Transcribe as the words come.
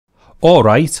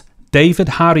Alright, David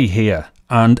Harry here,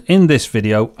 and in this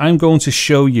video I'm going to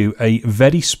show you a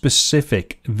very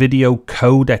specific video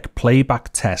codec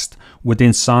playback test with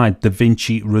inside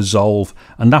DaVinci Resolve,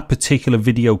 and that particular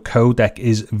video codec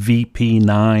is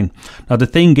VP9. Now the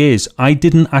thing is, I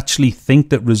didn't actually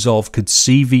think that Resolve could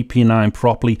see VP9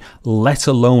 properly, let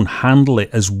alone handle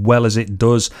it as well as it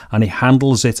does, and it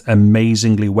handles it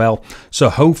amazingly well.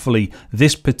 So hopefully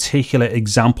this particular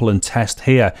example and test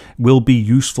here will be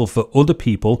useful for other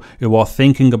people who are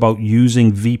thinking about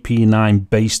using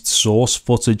VP9 based source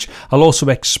footage. I'll also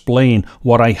explain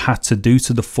what I had to do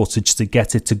to the footage to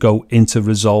get it to go into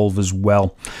Resolve as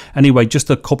well. Anyway, just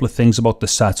a couple of things about the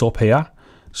setup here.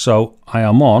 So I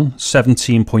am on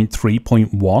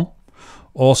 17.3.1.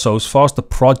 Also, as far as the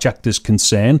project is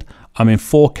concerned, I'm in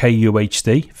 4K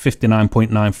UHD,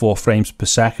 59.94 frames per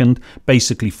second,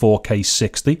 basically 4K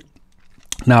 60.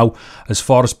 Now, as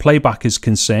far as playback is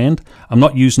concerned, I'm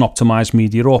not using optimized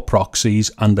media or proxies,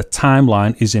 and the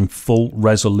timeline is in full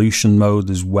resolution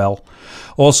mode as well.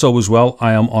 Also as well,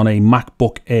 I am on a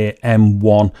MacBook Air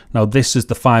M1. Now this is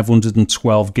the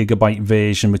 512GB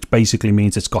version, which basically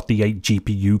means it's got the 8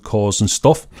 GPU cores and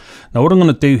stuff. Now what I'm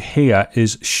going to do here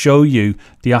is show you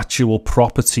the actual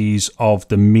properties of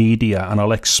the media, and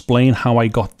I'll explain how I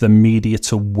got the media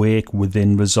to work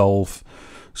within Resolve.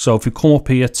 So if we come up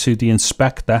here to the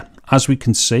inspector, as we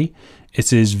can see,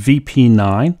 it is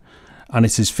VP9 and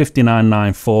it is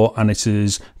 5994 and it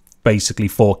is basically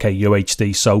 4K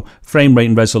UHD. So frame rate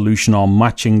and resolution are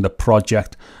matching the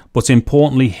project. But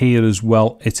importantly here as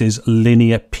well, it is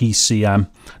linear PCM.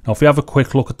 Now if we have a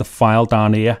quick look at the file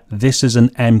down here, this is an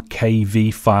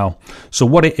MKV file. So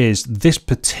what it is, this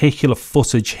particular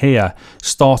footage here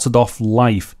started off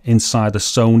live inside a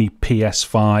Sony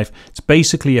PS5. It's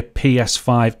basically a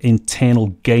PS5 internal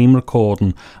game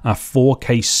recording at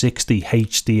 4K 60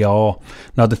 HDR.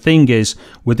 Now the thing is,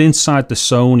 with inside the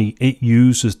Sony, it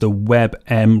uses the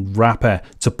WEBM wrapper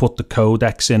to put the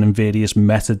codecs in and various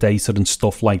metadata and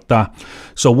stuff like that.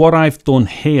 So what I've done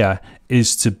here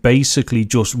is to basically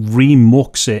just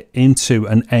remux it into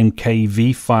an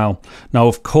MKV file. Now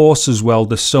of course as well,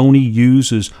 the Sony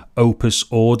uses Opus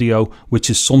audio, which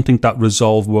is something that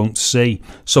Resolve won't see.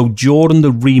 So during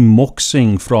the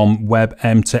remuxing from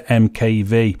WebM to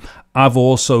MKV, I've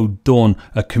also done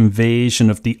a conversion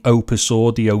of the Opus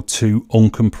audio to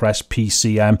uncompressed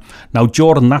PCM. Now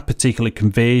during that particular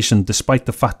conversion, despite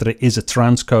the fact that it is a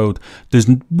transcode, there's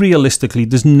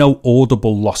no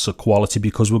audible loss of quality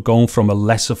because we're going from a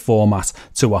lesser format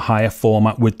to a higher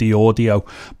format with the audio.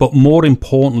 But more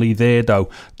importantly there though,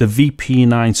 the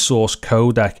VP9 source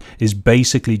codec is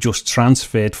basically just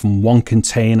transferred from one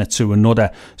container to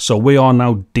another. So we are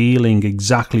now dealing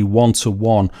exactly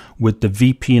one-to-one with the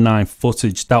VP9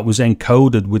 footage that was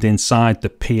encoded with inside the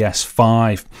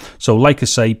PS5. So like I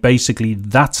say, basically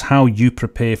that's how you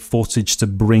prepare footage to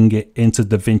bring it into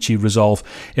DaVinci Resolve.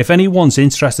 If anyone's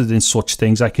interested in such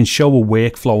things, I can show a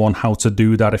workflow on how to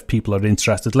do that. If people are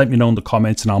interested, let me know in the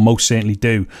comments and I'll most certainly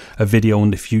do a video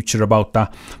in the future about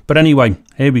that. But anyway,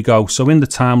 here we go. So in the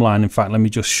timeline, in fact, let me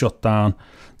just shut down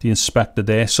the inspector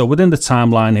there. So within the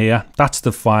timeline here, that's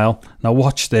the file. Now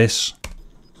watch this.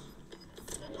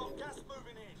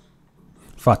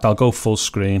 In fact, I'll go full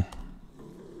screen.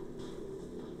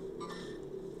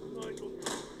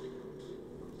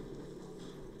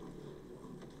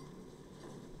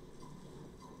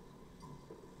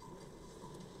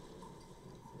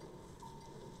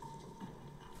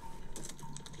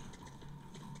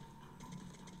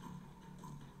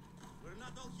 We're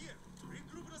not all here.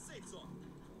 Regroup the safe zone.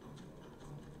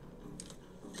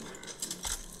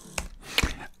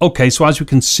 Okay, so as you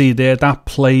can see there, that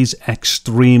plays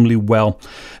extremely well.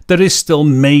 There is still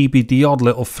maybe the odd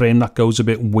little frame that goes a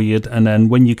bit weird, and then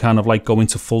when you kind of like go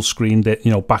into full screen, that,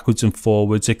 you know, backwards and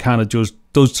forwards, it kind of just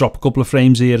does drop a couple of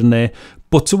frames here and there.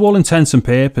 But to all intents and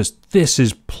purposes, this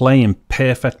is playing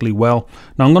perfectly well.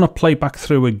 Now I'm going to play back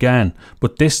through again,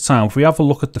 but this time if we have a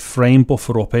look at the frame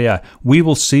buffer up here, we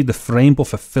will see the frame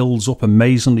buffer fills up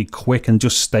amazingly quick and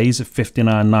just stays at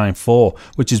 5994,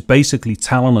 which is basically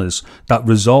telling us that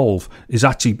Resolve is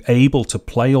actually able to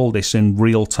play all this in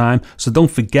real time. So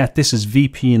don't forget, this is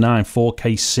VP9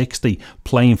 4K 60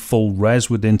 playing full res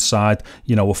with inside,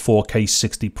 you know, a 4K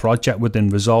 60 project within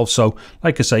Resolve. So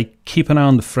like I say, keep an eye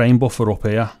on the frame buffer up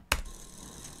here.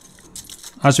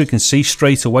 As we can see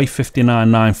straight away,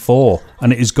 5994,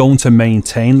 and it is going to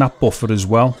maintain that buffer as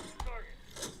well.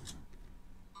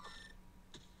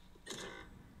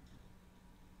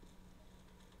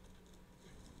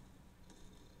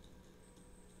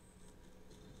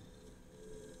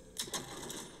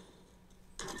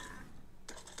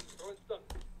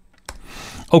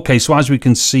 Okay, so as we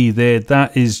can see there,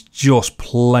 that is just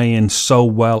playing so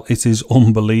well. It is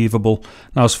unbelievable.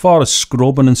 Now, as far as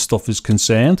scrubbing and stuff is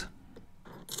concerned,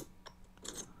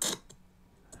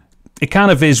 it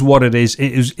kind of is what it is.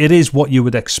 It is what you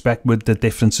would expect with the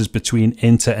differences between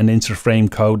inter and interframe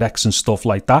codecs and stuff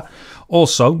like that.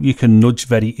 Also, you can nudge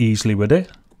very easily with it.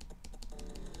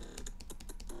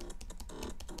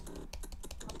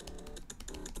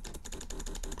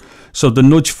 So the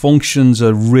nudge functions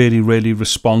are really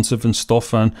responsive and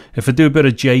stuff. And if I do a bit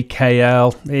of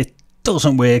JKL, it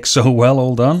doesn't work so well.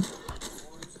 Hold on.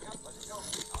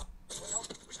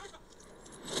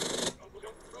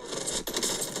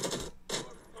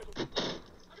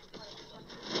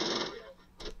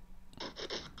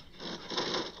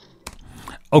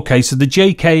 Okay, so the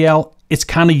JKL, it's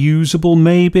kind of usable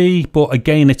maybe, but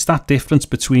again, it's that difference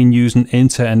between using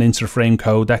inter and interframe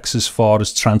codecs as far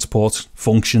as transport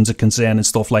functions are concerned and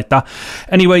stuff like that.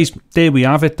 Anyways, there we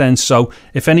have it then. So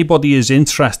if anybody is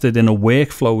interested in a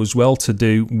workflow as well to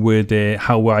do with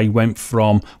how I went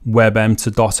from WebM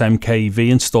to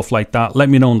 .mkv and stuff like that, let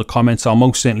me know in the comments. I'll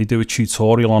most certainly do a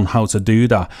tutorial on how to do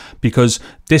that, because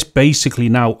this basically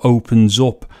now opens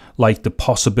up like the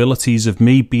possibilities of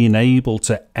me being able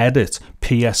to edit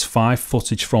PS5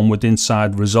 footage from within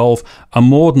inside Resolve. And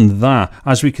more than that,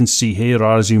 as we can see here,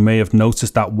 or as you may have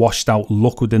noticed, that washed out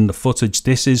look within the footage,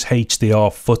 this is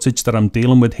HDR footage that I'm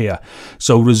dealing with here.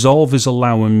 So Resolve is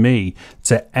allowing me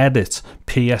to edit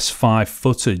PS5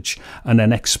 footage and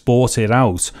then export it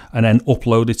out and then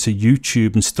upload it to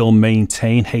YouTube and still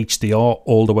maintain HDR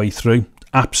all the way through.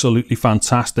 Absolutely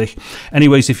fantastic.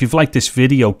 Anyways, if you've liked this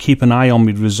video, keep an eye on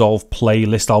my Resolve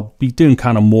playlist. I'll be doing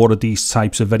kind of more of these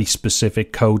types of very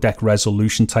specific codec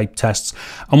resolution type tests.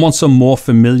 And once I'm more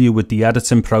familiar with the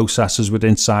editing processes with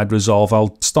inside Resolve,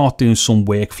 I'll start doing some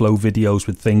workflow videos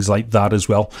with things like that as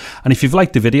well. And if you've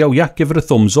liked the video, yeah, give it a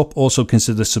thumbs up. Also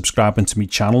consider subscribing to my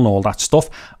channel and all that stuff.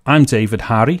 I'm David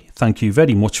Harry. Thank you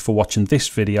very much for watching this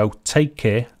video. Take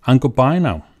care and goodbye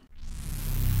now.